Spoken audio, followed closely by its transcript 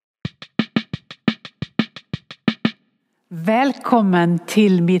Välkommen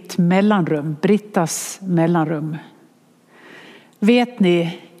till mitt mellanrum, Brittas mellanrum. Vet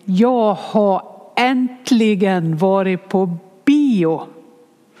ni, jag har äntligen varit på bio.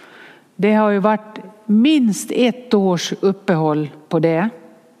 Det har ju varit minst ett års uppehåll på det.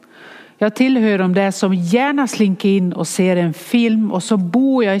 Jag tillhör de där som gärna slinker in och ser en film, och så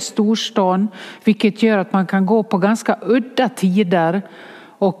bor jag i storstan, vilket gör att man kan gå på ganska udda tider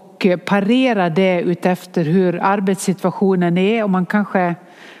och parera det utefter hur arbetssituationen är. Och man kanske,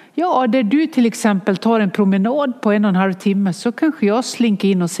 där du till exempel tar en promenad på 1,5 timme, så kanske jag slinker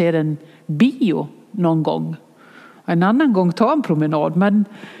in och ser en bio någon gång. En annan gång tar en promenad, men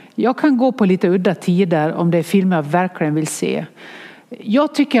jag kan gå på lite udda tider om det är filmer jag verkligen vill se.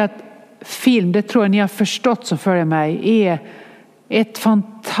 Jag tycker att film, det tror jag ni har förstått som följer mig, är ett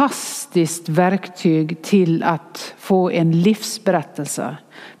fantastiskt verktyg till att få en livsberättelse.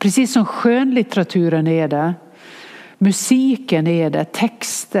 Precis som skönlitteraturen är det, musiken är det,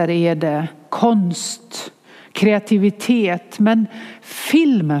 texter är det, konst, kreativitet. Men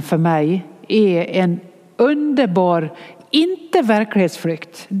filmen för mig är en underbar, inte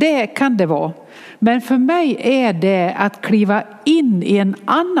verklighetsflykt, det kan det vara. Men för mig är det att kliva in i en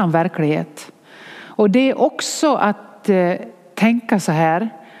annan verklighet. Och det är också att tänka så här.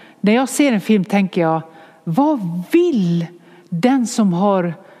 När jag ser en film tänker jag, vad vill den som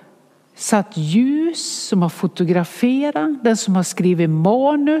har satt ljus, som har fotograferat, den som har skrivit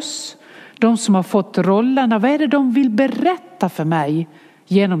manus, de som har fått rollerna, vad är det de vill berätta för mig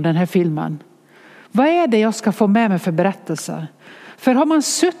genom den här filmen? Vad är det jag ska få med mig för berättelser? För har man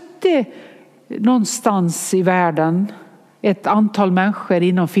suttit någonstans i världen, ett antal människor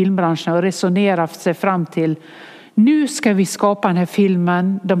inom filmbranschen, och resonerat sig fram till, nu ska vi skapa den här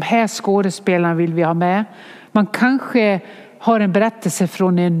filmen, de här skådespelarna vill vi ha med. Man kanske har en berättelse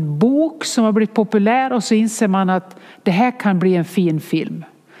från en bok som har blivit populär, och så inser man att det här kan bli en fin film.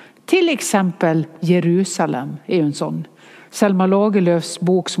 Till exempel Jerusalem är ju en sån. Selma Lagerlöfs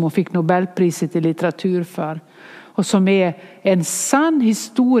bok som hon fick Nobelpriset i litteratur för. Och som är en sann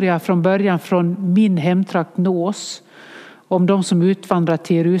historia från början från min hemtrakt Nås. Om de som utvandrat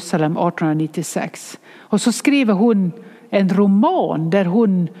till Jerusalem 1896. Och så skriver hon en roman där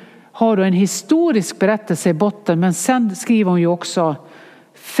hon har en historisk berättelse i botten. Men sen skriver hon ju också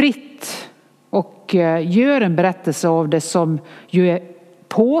fritt och gör en berättelse av det som ju är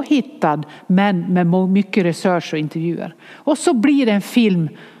påhittad, men med mycket research och intervjuer. Och så blir det en film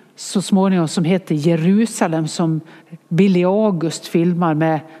så småningom som heter Jerusalem, som Billy August filmar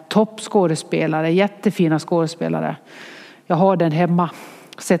med toppskådespelare, jättefina skådespelare. Jag har den hemma,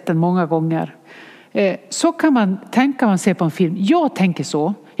 sett den många gånger. Så kan man tänka man ser på en film. Jag tänker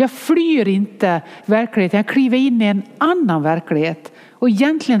så. Jag flyr inte verkligheten, jag kliver in i en annan verklighet. Och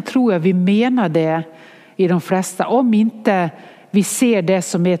egentligen tror jag vi menar det i de flesta, om inte vi ser det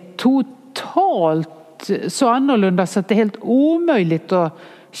som är totalt så annorlunda så att det är helt omöjligt att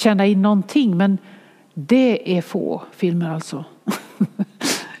känna in någonting. Men det är få filmer alltså.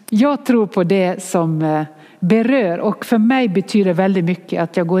 Jag tror på det som berör, och för mig betyder det väldigt mycket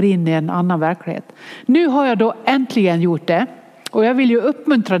att jag går in i en annan verklighet. Nu har jag då äntligen gjort det, och jag vill ju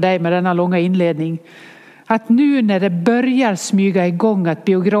uppmuntra dig med denna långa inledning att nu när det börjar smyga igång att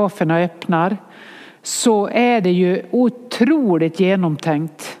biograferna öppnar, så är det ju otroligt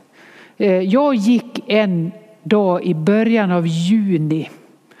genomtänkt. Jag gick en dag i början av juni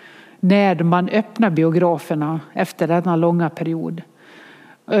när man öppnar biograferna efter denna långa period.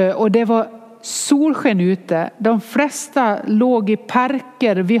 Och det var solsken ute. De flesta låg i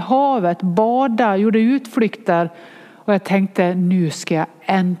parker vid havet, badade, gjorde utflykter. Och jag tänkte, nu ska jag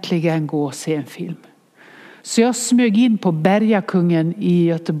äntligen gå och se en film. Så jag smög in på Bergakungen i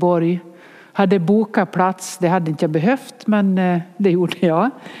Göteborg. Hade bokat plats, det hade inte jag behövt, men det gjorde jag.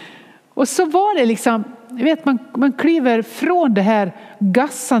 Och så var det liksom, man kliver från det här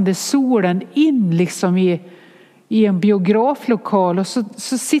gassande solen in liksom i en biograflokal, och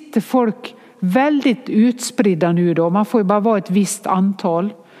så sitter folk väldigt utspridda nu då. Man får ju bara vara ett visst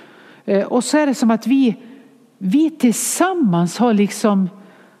antal. Och så är det som att vi tillsammans har liksom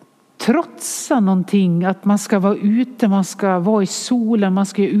trotsat någonting, att man ska vara ute, man ska vara i solen, man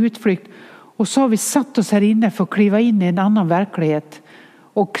ska göra utflykt. Och så har vi satt oss här inne för att kliva in i en annan verklighet.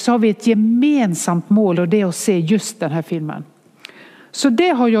 Och så har vi ett gemensamt mål, och det är att se just den här filmen. Så det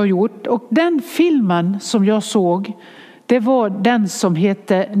har jag gjort, och den filmen som jag såg, det var den som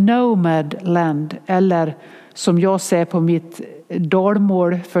heter Nomadland, eller som jag säger på mitt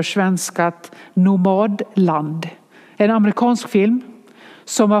dalmål försvenskat, Nomadland. En amerikansk film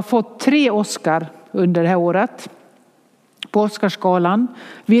som har fått 3 Oscar under det här året. på Oscarsgalan,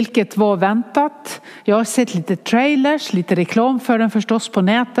 vilket var väntat. Jag har sett lite trailers, lite reklam för den förstås på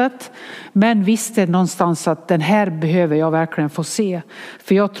nätet, men visste någonstans att den här behöver jag verkligen få se,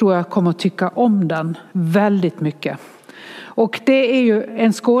 för jag tror jag kommer att tycka om den väldigt mycket. Och det är ju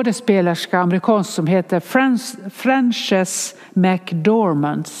en skådespelerska amerikansk som heter Frances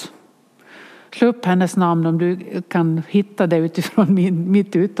McDormand. Slå upp hennes namn om du kan hitta det utifrån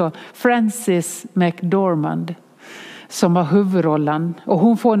mitt uttal. Frances McDormand, som har huvudrollen. Och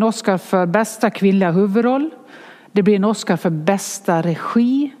hon får en Oscar för bästa kvinnliga huvudroll. Det blir en Oscar för bästa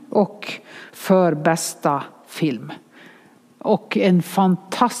regi och för bästa film. Och en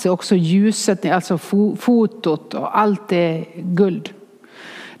fantastisk, också ljuset, alltså fotot och allt är guld.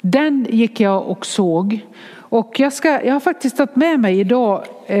 Den gick jag och såg. Och jag har faktiskt tagit med mig idag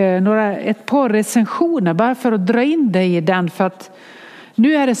ett par recensioner bara för att dra in dig i den. För att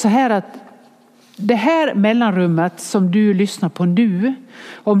nu är det så här att det här mellanrummet som du lyssnar på nu,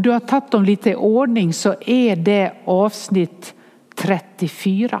 om du har tagit dem lite i ordning, så är det avsnitt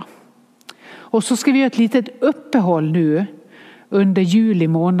 34. Och så ska vi göra ett litet uppehåll nu under juli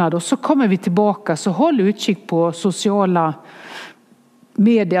månad och så kommer vi tillbaka. Så håll utkik på sociala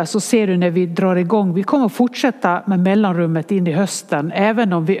medier så ser du när vi drar igång. Vi kommer att fortsätta med mellanrummet in i hösten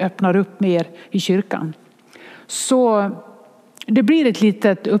även om vi öppnar upp mer i kyrkan. Så det blir ett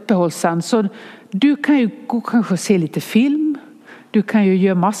litet uppehåll sen. Så du kan ju gå kanske se lite film. Du kan ju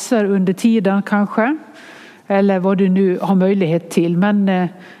göra massor under tiden kanske. Eller vad du nu har möjlighet till. Men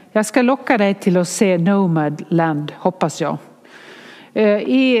jag ska locka dig till att se Nomadland, hoppas jag.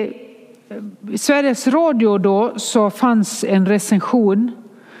 I Sveriges Radio då så fanns en recension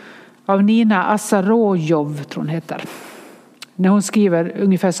av Nina Asarojov, tror hon heter. När hon skriver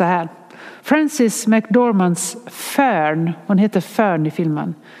ungefär så här. Frances McDormands Fern, hon heter Fern i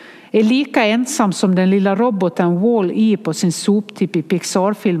filmen, är lika ensam som den lilla roboten Wall-E på sin soptipp i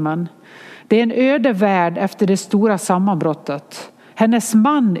Pixar-filmen. Det är en öde värld efter det stora sammanbrottet. Hennes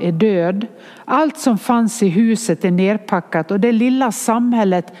man är död. Allt som fanns i huset är nerpackat och det lilla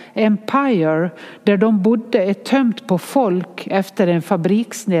samhället Empire där de bodde är tömt på folk efter en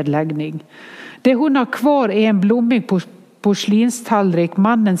fabriksnedläggning. Det hon har kvar är en blommig porslinstallrik,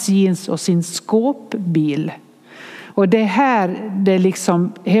 mannens jeans och sin skåpbil. Och det här, det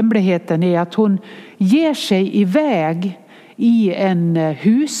liksom hemligheten är att hon ger sig iväg i en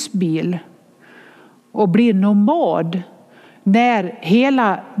husbil och blir nomad. När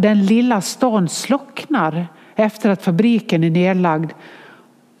hela den lilla stan slocknar efter att fabriken är nedlagd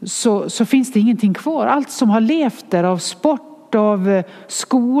så finns det ingenting kvar. Allt som har levt där av sport, av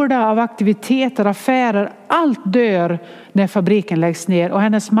skola, av aktiviteter, affärer, allt dör när fabriken läggs ner och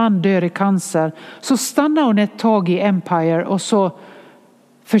hennes man dör i cancer. Så stannar hon ett tag i Empire och så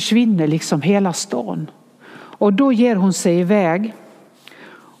försvinner liksom hela stan. Och då ger hon sig iväg.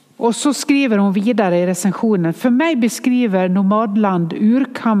 Och så skriver hon vidare i recensionen. För mig beskriver Nomadland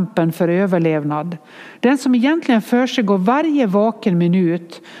urkampen för överlevnad. Den som egentligen försiggår varje vaken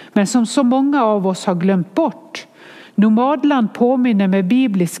minut, men som så många av oss har glömt bort. Nomadland påminner med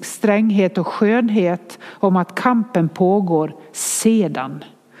biblisk stränghet och skönhet om att kampen pågår sedan.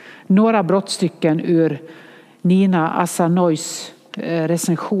 Några brottstycken ur Nina Asanois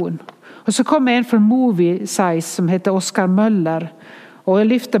recension. Och så kommer en från Movie Size som heter Oskar Möller. Och jag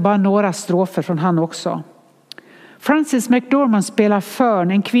lyfter bara några strofer från han också. Frances McDormand spelar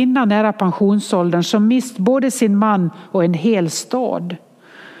Fern, en kvinna nära pensionsåldern som mist både sin man och en hel stad.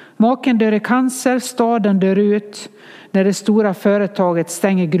 Maken dör i cancer, staden dör ut när det stora företaget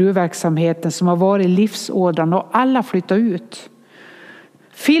stänger gruvverksamheten som har varit livsådran och alla flyttar ut.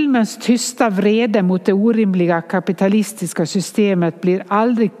 Filmens tysta vrede mot det orimliga kapitalistiska systemet blir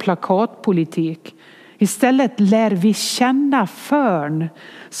aldrig plakatpolitik. Istället lär vi känna Fern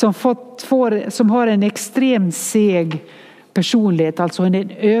som har en extremt seg personlighet, alltså en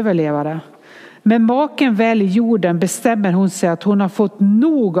överlevare. Med maken väl i jorden bestämmer hon sig att hon har fått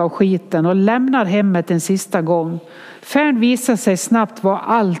nog av skiten och lämnar hemmet en sista gång. Fern visar sig snabbt vara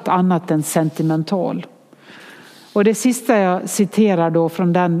allt annat än sentimental. Och det sista jag citerar då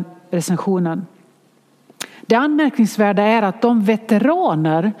från den recensionen. Det anmärkningsvärda är att de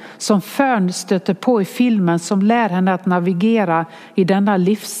veteraner som Fern stöter på i filmen som lär henne att navigera i denna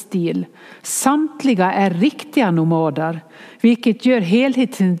livsstil, samtliga är riktiga nomader, vilket gör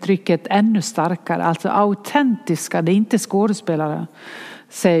helhetsintrycket ännu starkare, alltså autentiska, det är inte skådespelare,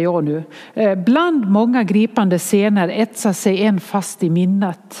 säger jag nu. Bland många gripande scener etsar sig en fast i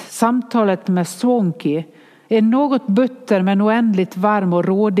minnet. Samtalet med Swanky, en något butter men oändligt varm och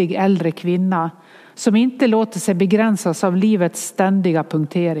rådig äldre kvinna som inte låter sig begränsas av livets ständiga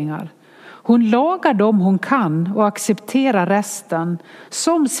punkteringar. Hon lagar dem hon kan och accepterar resten,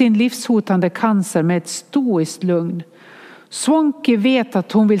 som sin livshotande cancer, med ett stoiskt lugn. Swanky vet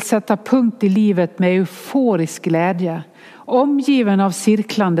att hon vill sätta punkt i livet med euforisk glädje, omgiven av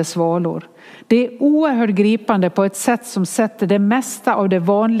cirklande svalor. Det är oerhört gripande på ett sätt som sätter det mesta av det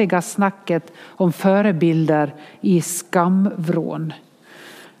vanliga snacket om förebilder i skamvrån.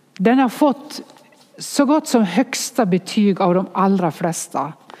 Den har fått så gott som högsta betyg av de allra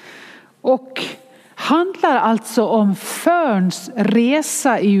flesta. Och handlar alltså om Ferns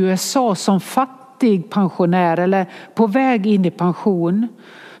resa i USA som fattig pensionär eller på väg in i pension.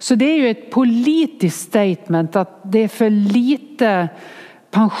 Så det är ju ett politiskt statement att det är för lite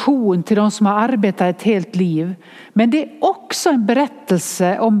pension till de som har arbetat ett helt liv. Men det är också en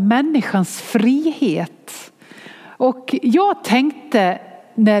berättelse om människans frihet. Och jag tänkte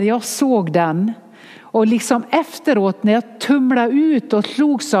när jag såg den och liksom efteråt när jag tumlade ut och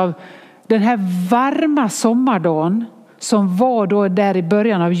slogs av den här varma sommardagen som var då där i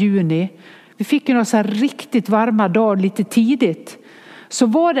början av juni. Vi fick ju några så här riktigt varma dagar lite tidigt. Så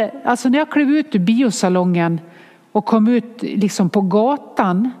var det, alltså när jag klev ut ur biosalongen och kom ut liksom på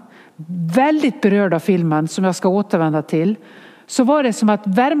gatan, väldigt berörd av filmen som jag ska återvända till, så var det som att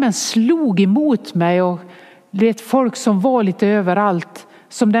värmen slog emot mig och det folk som var lite överallt.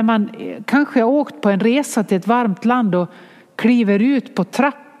 Som när man kanske har åkt på en resa till ett varmt land och kliver ut på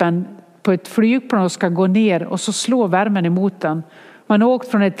trappen på ett flygplan och ska gå ner och så slår värmen emot den. Man har åkt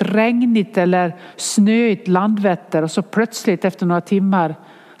från ett regnigt eller snöigt Landvetter och så plötsligt efter några timmar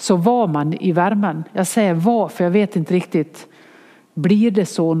så var man i värmen. Jag säger var för jag vet inte riktigt, blir det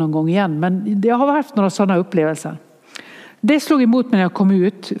så någon gång igen? Men jag har haft några sådana upplevelser. Det slog emot mig när jag kom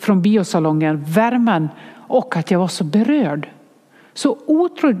ut från biosalongen, värmen och att jag var så berörd. Så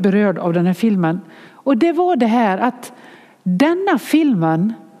otroligt berörd av den här filmen. Och det var det här att denna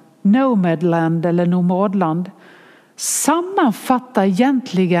filmen, Nomadland eller Nomadland, sammanfattar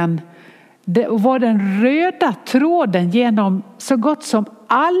egentligen det var den röda tråden genom så gott som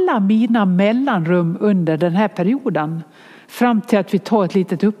alla mina mellanrum under den här perioden. Fram till att vi tar ett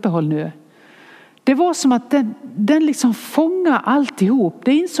litet uppehåll nu. Det var som att den liksom fångade alltihop.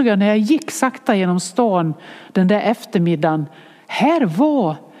 Det insåg jag när jag gick sakta genom stan den där eftermiddagen. Här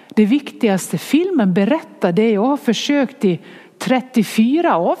var det viktigaste. Filmen berättar det jag har försökt i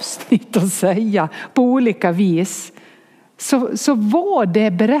 34 avsnitt att säga på olika vis. Så var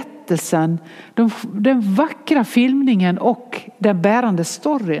det berättelsen, den vackra filmningen och den bärande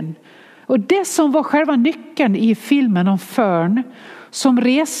storyn. Och det som var själva nyckeln i filmen om Fern som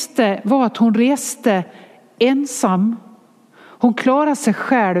reste var att hon reste ensam. Hon klarade sig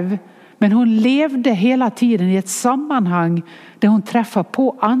själv, men hon levde hela tiden i ett sammanhang där hon träffade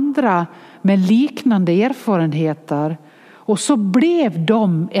på andra med liknande erfarenheter. Och så blev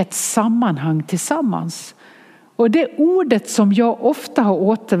de ett sammanhang tillsammans. Och det ordet som jag ofta har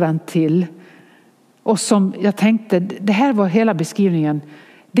återvänt till och som jag tänkte, det här var hela beskrivningen,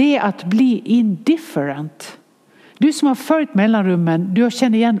 det är att bli indifferent. Du som har följt mellanrummen, du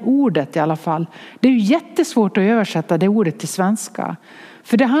känner igen ordet i alla fall. Det är ju jättesvårt att översätta det ordet till svenska.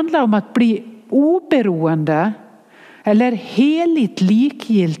 För det handlar om att bli oberoende eller heligt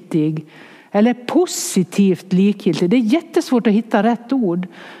likgiltig eller positivt likgiltig. Det är jättesvårt att hitta rätt ord.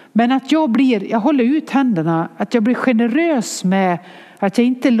 Men att jag håller ut händerna, att jag blir generös med att jag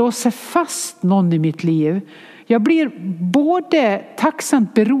inte låser fast någon i mitt liv. Jag blir både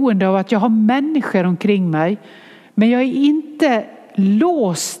tacksamt beroende av att jag har människor omkring mig, men jag är inte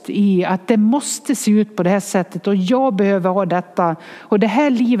låst i att det måste se ut på det här sättet och jag behöver ha detta och det här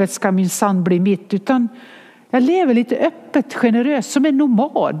livet ska minsann bli mitt, utan jag lever lite öppet, generöst som en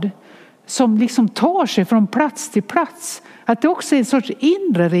nomad som liksom tar sig från plats till plats. Att det också är en sorts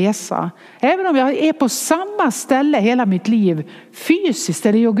inre resa. Även om jag är på samma ställe hela mitt liv, fysiskt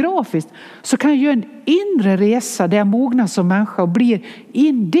eller geografiskt, så kan jag göra en inre resa där jag mognar som människa och blir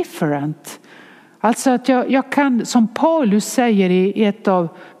indifferent. Alltså att jag kan, som Paulus säger i ett av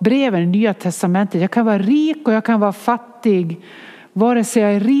breven i Nya testamentet, jag kan vara rik och jag kan vara fattig. Vare sig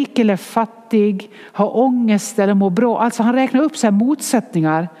jag är rik eller fattig, har ångest eller mår bra. Alltså han räknar upp så här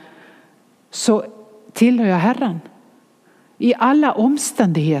motsättningar. Så tillhör jag Herren. I alla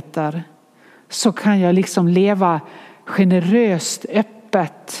omständigheter så kan jag liksom leva generöst,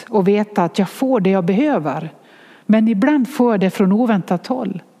 öppet och veta att jag får det jag behöver. Men ibland får jag det från oväntat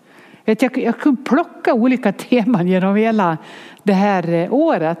håll. Jag kunde plocka olika teman genom hela det här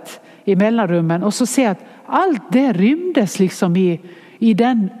året i mellanrummen och så se att allt det rymdes liksom i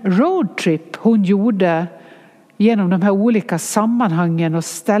den roadtrip hon gjorde genom de här olika sammanhangen och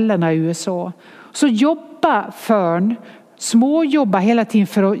ställena i USA. Så jobba Fern småjobba hela tiden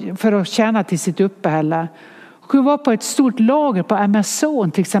för att tjäna till sitt uppehälle. Hon var på ett stort lager på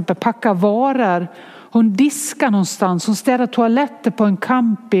Amazon till exempel, packa varor. Hon diskade någonstans, hon städade toaletter på en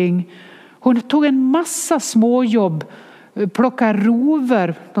camping. Hon tog en massa småjobb, plockade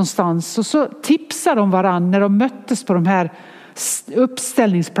rover någonstans. Och så tipsade de varandra när de möttes på de här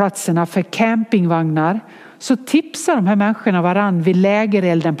uppställningsplatserna för campingvagnar. Så tipsade de här människorna varandra vid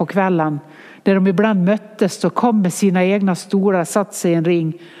lägerelden på kvällen. Där de ibland möttes och kom med sina egna stolar, satt sig i en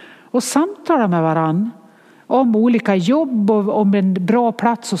ring. Och samtalade med varandra om olika jobb och om en bra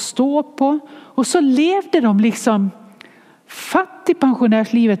plats att stå på. Och så levde de liksom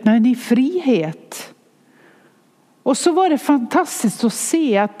fattigpensionärslivet men i frihet. Och så var det fantastiskt att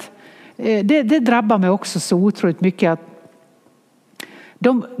se att det drabbar mig också så otroligt mycket att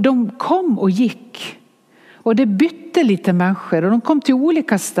de kom och gick. Och det bytte lite människor och de kom till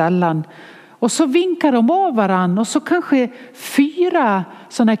olika ställen. Och så vinkade de av varandra och så kanske 4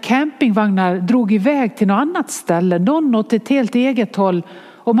 sådana campingvagnar drog iväg till något annat ställe. Någon åt ett helt eget håll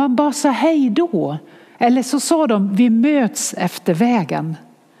och man bara sa hej då. Eller så sa de, vi möts efter vägen.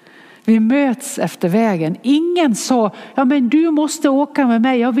 Vi möts efter vägen. Ingen sa, ja men du måste åka med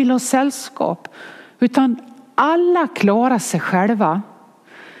mig, jag vill ha sällskap. Utan alla klarar sig själva.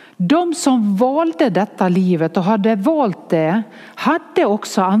 De som valde detta livet och hade valt det hade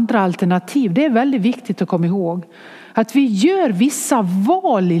också andra alternativ. Det är väldigt viktigt att komma ihåg. Att vi gör vissa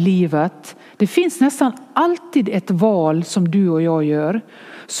val i livet. Det finns nästan alltid ett val som du och jag gör.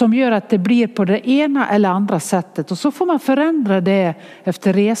 Som gör att det blir på det ena eller andra sättet. Och så får man förändra det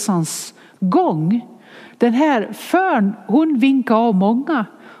efter resans gång. Den här Fern, hon vinkade av många.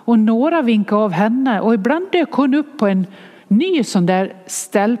 Och några vinkade av henne. Och ibland dök hon upp på en ny sån där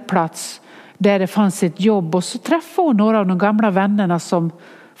ställplats där det fanns ett jobb och så träffade hon några av de gamla vännerna som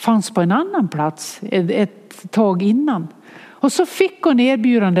fanns på en annan plats ett tag innan. Och så fick hon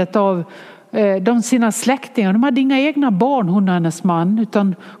erbjudandet av sina släktingar. De hade inga egna barn, hon och hennes man,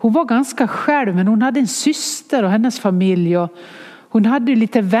 utan hon var ganska själv, men hon hade en syster och hennes familj och hon hade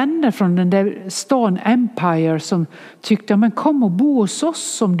lite vänner från den där stan Empire som tyckte, men kom och bo hos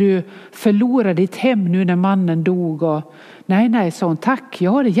oss om du förlorar ditt hem nu när mannen dog. Och nej, sa hon, tack,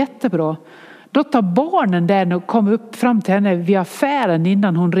 jag har det jättebra. Då tar barnen där och kom upp fram till henne vid affären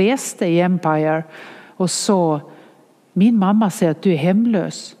innan hon reste i Empire och sa, min mamma säger att du är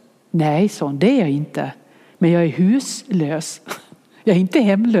hemlös. Nej, sa hon, det är jag inte. Men jag är huslös. Jag är inte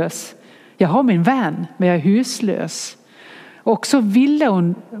hemlös. Jag har min vän, men jag är huslös. Och så ville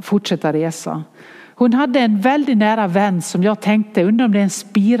hon fortsätta resa. Hon hade en väldigt nära vän som jag tänkte, undrar om det är en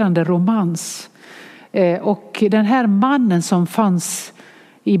spirande romans. Och den här mannen som fanns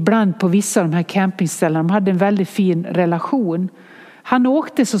ibland på vissa av de här campingställena, de hade en väldigt fin relation. Han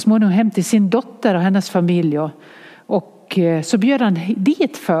åkte så småningom hem till sin dotter och hennes familj och så bjöd han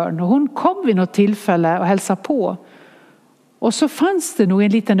dit för och hon kom vid något tillfälle och hälsade på. Och så fanns det nog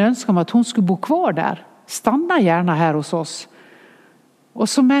en liten önskan om att hon skulle bo kvar där. Stanna gärna här hos oss. Och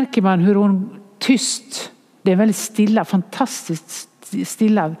så märker man hur hon tyst, det är en väldigt stilla, fantastiskt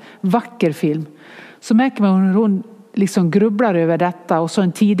stilla, vacker film. Så märker man hur hon liksom grubblar över detta och så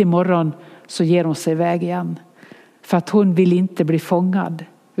en tidig morgon så ger hon sig iväg igen. För att hon vill inte bli fångad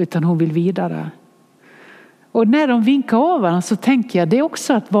utan hon vill vidare. Och när de vinkar av varandra så tänker jag det är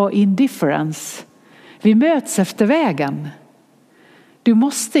också att vara indifference. Vi möts efter vägen. Du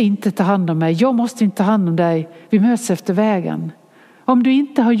måste inte ta hand om mig, jag måste inte ta hand om dig. Vi möts efter vägen. Om du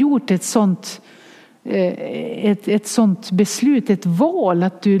inte har gjort ett sånt beslut, ett val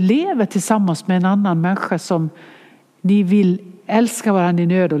att du lever tillsammans med en annan människa som ni vill älska varandra i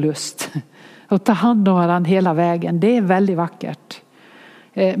nöd och lust och ta hand om varandra hela vägen. Det är väldigt vackert.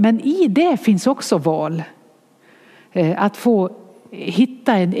 Men i det finns också val. Att få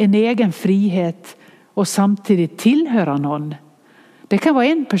hitta en egen frihet och samtidigt tillhöra någon. Det kan vara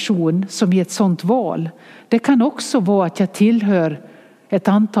en person som ger ett sånt val. Det kan också vara att jag tillhör ett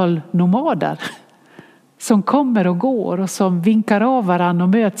antal nomader som kommer och går och som vinkar av varandra och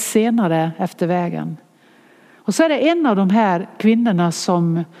möts senare efter vägen. Och så är det en av de här kvinnorna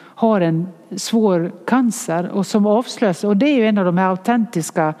som har en svår cancer och som avslöjas. Och det är ju en av de här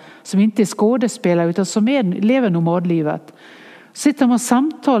autentiska som inte är skådespelare utan som lever nomadlivet. Sitter man och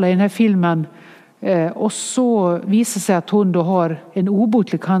samtalar i den här filmen och så visar sig att hon då har en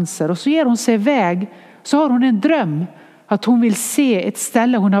obotlig cancer. Och så ger hon sig iväg. Så har hon en dröm att hon vill se ett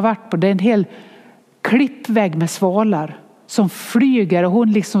ställe hon har varit på. Det är en hel klippvägg med svalar som flyger. Och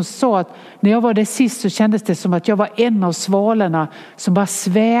hon liksom sa att när jag var där sist så kändes det som att jag var en av svalorna som bara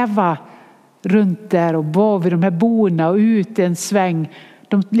svävade runt där och var vid de här borna och ut en sväng.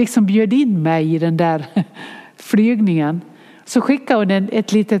 De liksom bjöd in mig i den där flygningen. Så skickar hon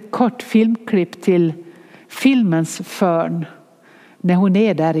ett litet kort filmklipp till filmens Fern när hon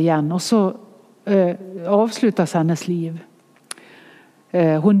är där igen, och så avslutas hennes liv.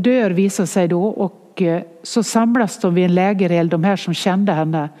 Hon dör, visar sig då, och så samlas de vid en lägereld, de här som kände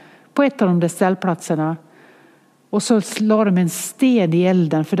henne, på ett av de där ställplatserna. Och så la de en sten i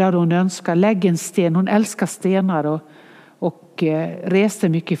elden, för där hon önskar, lägg en sten. Hon älskar stenar och reste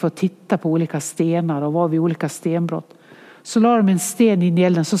mycket för att titta på olika stenar och var vid olika stenbrott. Så la de en sten in i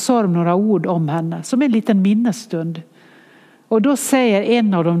elden, så sa de några ord om henne som en liten minnesstund. Och då säger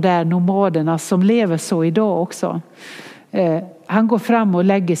en av de där nomaderna som lever så idag också, han går fram och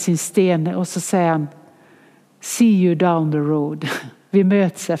lägger sin sten och så säger han: see you down the road. Vi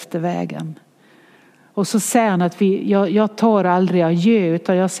möts efter vägen. Och så säger han att jag tar aldrig adjö,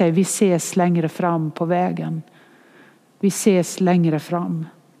 utan jag säger vi ses längre fram på vägen. Vi ses längre fram.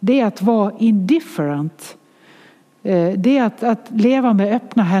 Det är att vara indifferent. Det är att leva med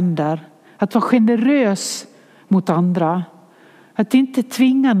öppna händer. Att vara generös mot andra. Att inte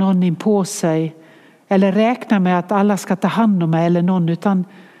tvinga någon in på sig. Eller räkna med att alla ska ta hand om mig eller någon. Utan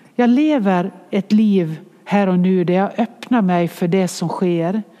jag lever ett liv här och nu där jag öppnar mig för det som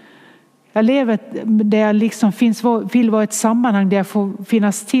sker. Jag lever där jag liksom vill vara ett sammanhang där jag får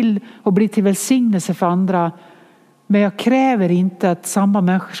finnas till och bli till välsignelse för andra. Men jag kräver inte att samma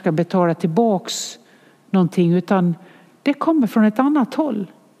människor ska betala tillbaks någonting, utan det kommer från ett annat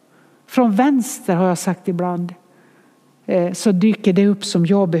håll. Från vänster, har jag sagt ibland. Så dyker det upp som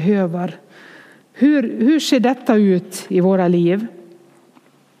jag behöver. Hur ser detta ut i våra liv?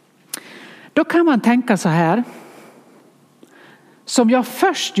 Då kan man tänka så här. Som jag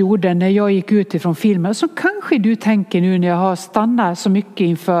först gjorde när jag gick ut ifrån filmen. Så kanske du tänker nu när jag har stannat så mycket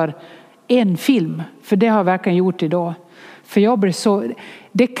inför en film. För det har jag verkligen gjort idag. För jag blir så...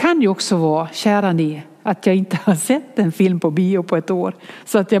 Det kan ju också vara, kära ni, att jag inte har sett en film på bio på ett år.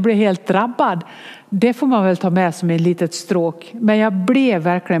 Så att jag blir helt drabbad. Det får man väl ta med som ett litet stråk. Men jag blev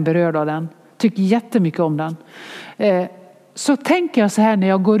verkligen berörd av den. Tycker jättemycket om den. Så tänker jag så här när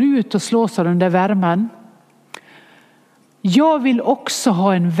jag går ut och slås av den där värmen. Jag vill också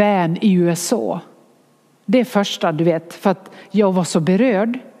ha en vän i USA. Det är första, du vet, för att jag var så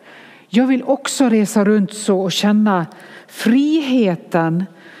berörd. Jag vill också resa runt så och känna friheten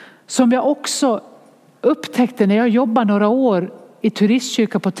som jag också upptäckte när jag jobbade några år i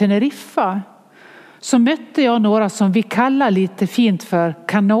turistkyrka på Teneriffa. Så mötte jag några som vi kallar lite fint för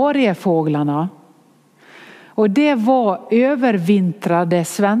kanariefåglarna. Och det var övervintrade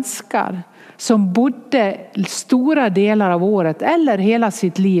svenskar som bodde stora delar av året eller hela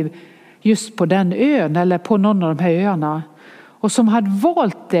sitt liv just på den ön eller på någon av de här öarna. Och som hade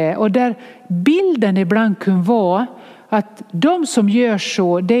valt det, och där bilden ibland kunde vara att de som gör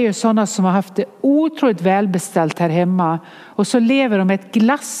så, det är ju sådana som har haft det otroligt välbeställt här hemma. Och så lever de ett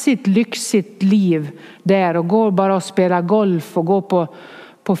glassigt, lyxigt liv där och går bara och spelar golf och går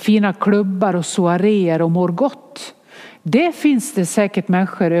på fina klubbar och soaréer och mår gott. Det finns det säkert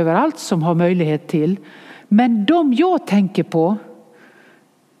människor överallt som har möjlighet till. Men de jag tänker på,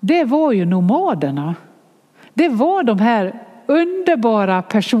 det var ju nomaderna. Det var de här underbara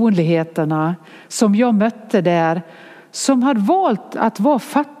personligheterna som jag mötte där. Som hade valt att vara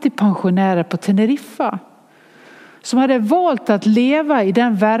fattigpensionärer på Teneriffa. Som hade valt att leva i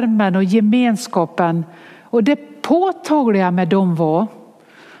den värmen och gemenskapen. Och det påtagliga med dem var,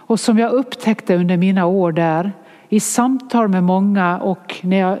 och som jag upptäckte under mina år där, i samtal med många och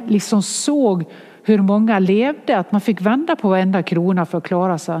när jag liksom såg hur många levde, att man fick vända på varenda krona för att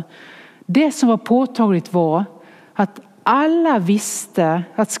klara sig. Det som var påtagligt var att alla visste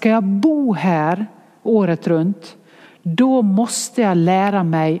att ska jag bo här året runt, då måste jag lära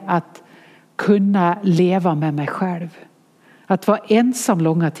mig att kunna leva med mig själv. Att vara ensam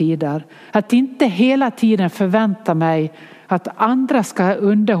långa tider. Att inte hela tiden förvänta mig att andra ska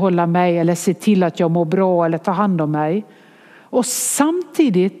underhålla mig eller se till att jag mår bra eller ta hand om mig. Och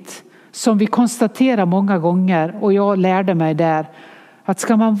samtidigt som vi konstaterar många gånger, och jag lärde mig där, att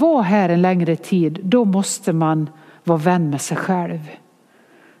ska man vara här en längre tid, då måste man vara vän med sig själv.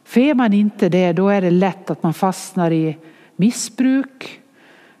 För är man inte det, då är det lätt att man fastnar i missbruk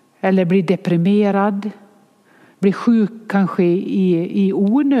eller blir deprimerad, blir sjuk kanske i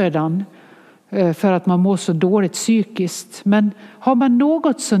onödan för att man mår så dåligt psykiskt. Men har man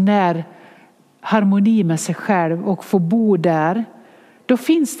något så när harmoni med sig själv och får bo där, då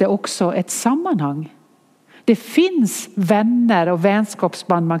finns det också ett sammanhang. Det finns vänner och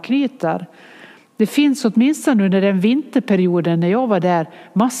vänskapsband man knyter. Det finns åtminstone under den vinterperioden när jag var där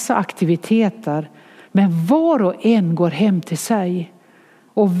massa aktiviteter. Men var och en går hem till sig.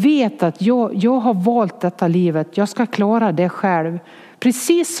 och vet att jag har valt detta livet. Jag ska klara det själv.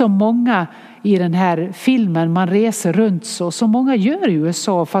 Precis som många i den här filmen, man reser runt så. Som många gör i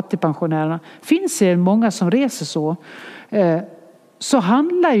USA, fattigpensionärerna. Finns det många som reser så. Så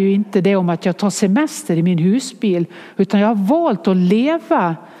handlar ju inte det om att jag tar semester i min husbil. Utan jag har valt att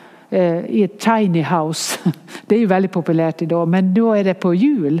leva i ett tiny house. Det är ju väldigt populärt idag. Men då är det på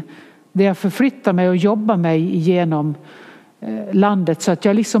jul. Där jag förflyttar mig och jobbar mig igenom landet. Så att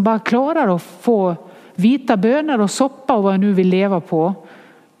jag liksom bara klarar att få vita bönor och soppa och vad jag nu vill leva på.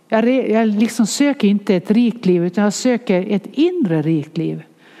 Jag liksom söker inte ett rikt liv, utan jag söker ett inre rikt liv.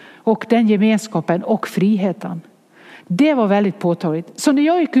 Och den gemenskapen och friheten. Det var väldigt påtagligt. Så när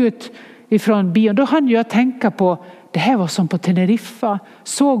jag gick ut ifrån bion, då hann jag tänka på, det här var som på Teneriffa.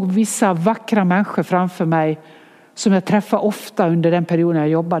 Såg vissa vackra människor framför mig som jag träffade ofta under den perioden jag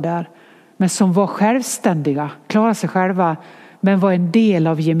jobbade där. Men som var självständiga, klarade sig själva, men var en del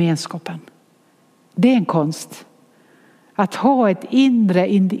av gemenskapen. Det är en konst. Att ha ett inre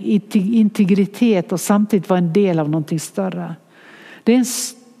integritet och samtidigt vara en del av någonting större. Det är en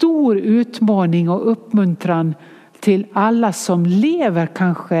stor utmaning och uppmuntran till alla som lever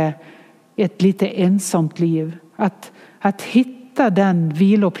kanske ett lite ensamt liv. Att hitta den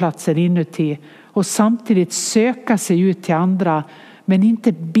viloplatsen inuti och samtidigt söka sig ut till andra, men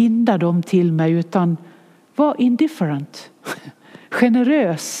inte binda dem till mig, utan vara indifferent,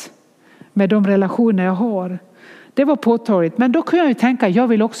 generös med de relationer jag har. Det var påtagligt. Men då kunde jag ju tänka, jag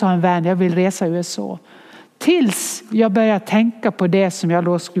vill också ha en vän, jag vill resa i USA. Tills jag började tänka på det som jag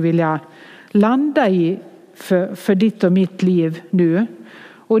då skulle vilja landa i för ditt och mitt liv nu.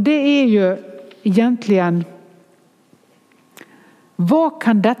 Och det är ju egentligen, vad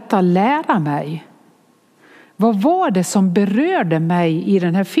kan detta lära mig? Vad var det som berörde mig i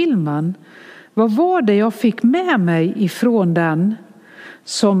den här filmen? Vad var det jag fick med mig ifrån den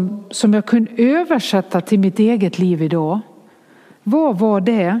som jag kunde översätta till mitt eget liv idag? Vad var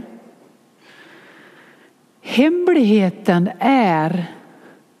det? Hemligheten är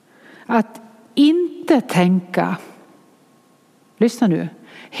att inte tänka. Lyssna nu.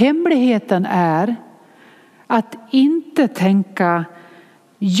 Hemligheten är att inte tänka,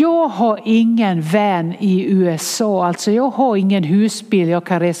 jag har ingen vän i USA. Alltså jag har ingen husbil jag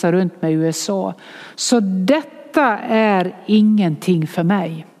kan resa runt med i USA. Så detta är ingenting för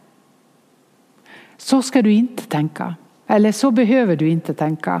mig. Så ska du inte tänka. Eller så behöver du inte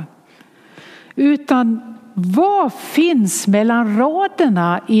tänka. Utan vad finns mellan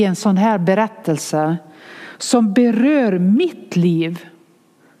raderna i en sån här berättelse som berör mitt liv?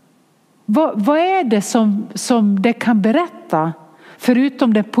 Vad är det som det kan berätta?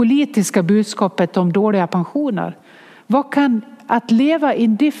 Förutom det politiska budskapet om dåliga pensioner. Vad kan att leva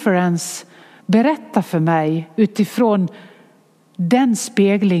indifference berätta för mig utifrån den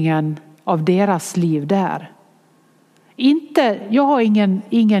speglingen av deras liv där? Inte, jag har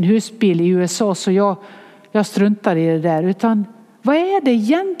ingen husbil i USA så jag struntar i det där. Utan vad är det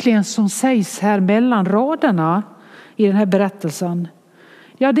egentligen som sägs här mellan raderna i den här berättelsen?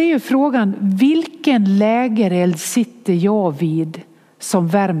 Ja, det är ju frågan, vilken lägereld sitter jag vid som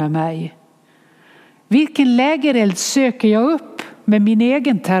värmer mig? Vilken lägereld söker jag upp med min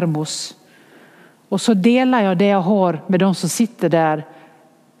egen termos? Och så delar jag det jag har med de som sitter där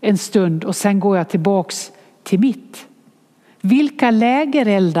en stund och sen går jag tillbaks till mitt. Vilka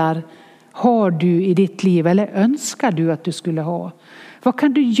lägereldar har du i ditt liv eller önskar du att du skulle ha? Vad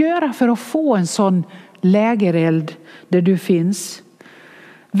kan du göra för att få en sån lägereld där du finns?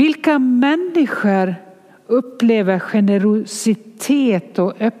 Vilka människor upplever generositet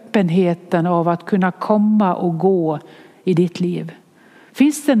och öppenheten av att kunna komma och gå i ditt liv?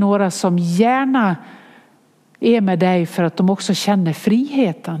 Finns det några som gärna är med dig för att de också känner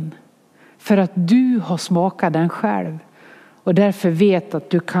friheten? För att du har smakat den själv och därför vet att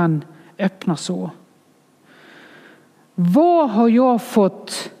du kan öppna så. Vad har jag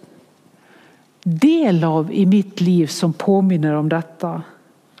fått del av i mitt liv som påminner om detta?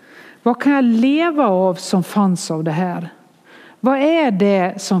 Vad kan jag leva av som fanns av det här? Vad är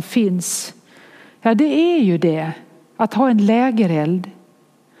det som finns? Ja, det är ju det. Att ha en lägereld.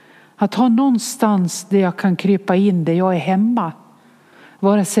 Att ha någonstans där jag kan krypa in, där jag är hemma.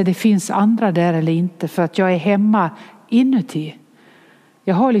 Vare sig det finns andra där eller inte. För att jag är hemma inuti.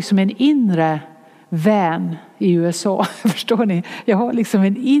 Jag har liksom en inre vän i USA. Förstår ni? Jag har liksom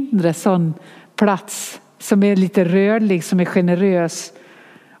en inre sån plats som är lite rörlig, som är generös.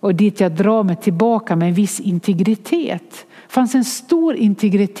 Och dit jag drar mig tillbaka med en viss integritet. Det fanns en stor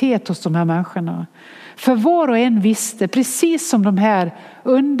integritet hos de här människorna. För var och en visste, precis som de här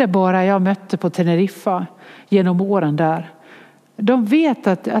underbara jag mötte på Teneriffa genom åren där. De vet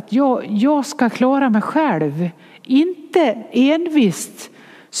att jag ska klara mig själv. Inte envist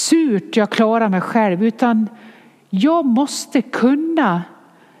surt jag klarar mig själv, utan jag måste kunna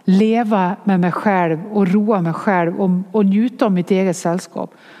leva med mig själv och roa mig själv och njuta av mitt eget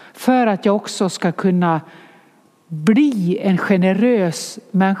sällskap. För att jag också ska kunna bli en generös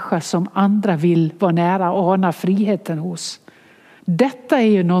människa som andra vill vara nära och ana friheten hos. Detta är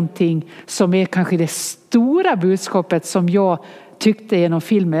ju någonting som är kanske det stora budskapet som jag tyckte genom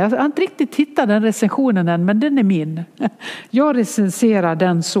filmen. Jag har inte riktigt tittat den recensionen än, men den är min. Jag recenserar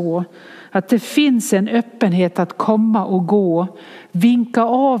den så att det finns en öppenhet att komma och gå. Vinka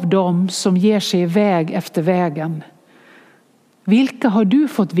av dem som ger sig iväg efter vägen. Vilka har du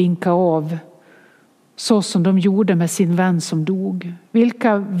fått vinka av så som de gjorde med sin vän som dog?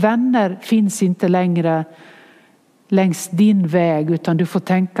 Vilka vänner finns inte längre längs din väg, utan du får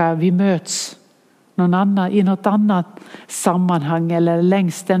tänka vi möts i något annat sammanhang eller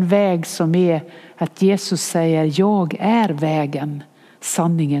längs den väg som är att Jesus säger jag är vägen,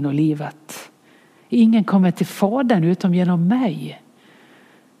 sanningen och livet. Ingen kommer till Fadern utom genom mig.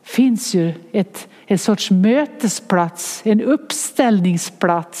 Finns ju en sorts mötesplats, en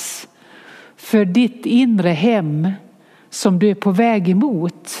uppställningsplats för ditt inre hem som du är på väg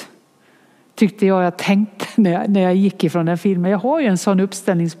emot. Tyckte jag tänkte när jag gick ifrån den filmen. Jag har ju en sån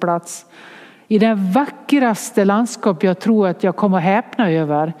uppställningsplats i den vackraste landskap jag tror att jag kommer att häpna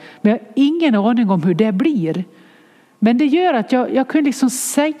över. Men jag har ingen aning om hur det blir. Men det gör att jag kunde liksom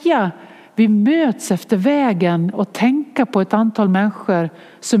säga vi möts efter vägen och tänka på ett antal människor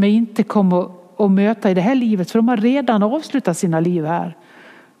som jag inte kommer att möta i det här livet. För de har redan avslutat sina liv här.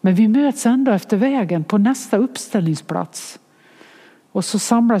 Men vi möts ändå efter vägen på nästa uppställningsplats. Och så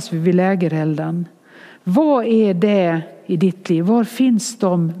samlas vi vid lägerelden. Vad är det i ditt liv? Var finns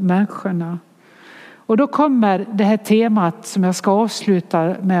de människorna? Och då kommer det här temat som jag ska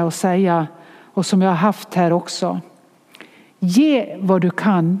avsluta med att säga och som jag har haft här också. Ge vad du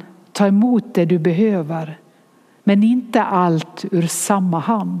kan, ta emot det du behöver, men inte allt ur samma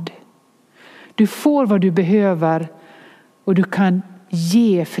hand. Du får vad du behöver och du kan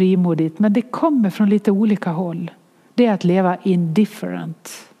ge frimodigt, men det kommer från lite olika håll. Det är att leva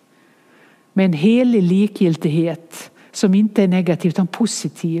indifferent. Med en helig likgiltighet som inte är negativ utan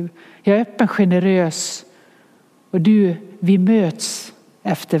positiv. Jag är öppen, generös och vi möts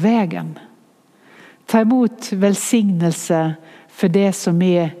efter vägen. Ta emot välsignelse för det som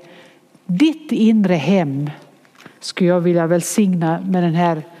är ditt inre hem. Skulle jag vilja välsigna med den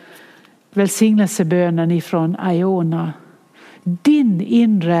här välsignelsebönen ifrån Iona. Din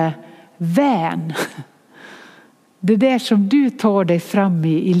inre vän. Det där som du tar dig fram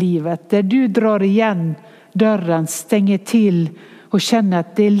i livet. Där du drar igen dörren, stänger till och känner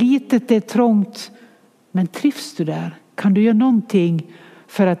att det är litet, det är trångt. Men trivs du där? Kan du göra någonting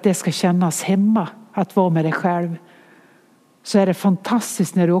för att det ska kännas hemma att vara med dig själv? Så är det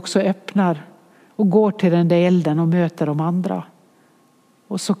fantastiskt när du också öppnar och går till den där elden och möter de andra.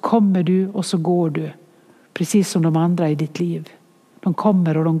 Och så kommer du och så går du. Precis som de andra i ditt liv. De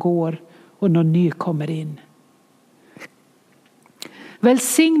kommer och de går och någon ny kommer in.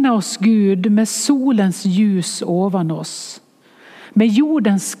 Välsigna oss Gud med solens ljus ovan oss. Med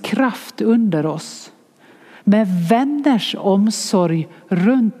jordens kraft under oss. Med vänners omsorg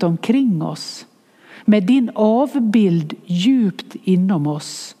runt omkring oss. Med din avbild djupt inom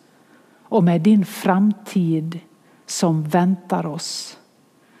oss. Och med din framtid som väntar oss.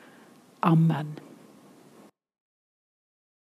 Amen.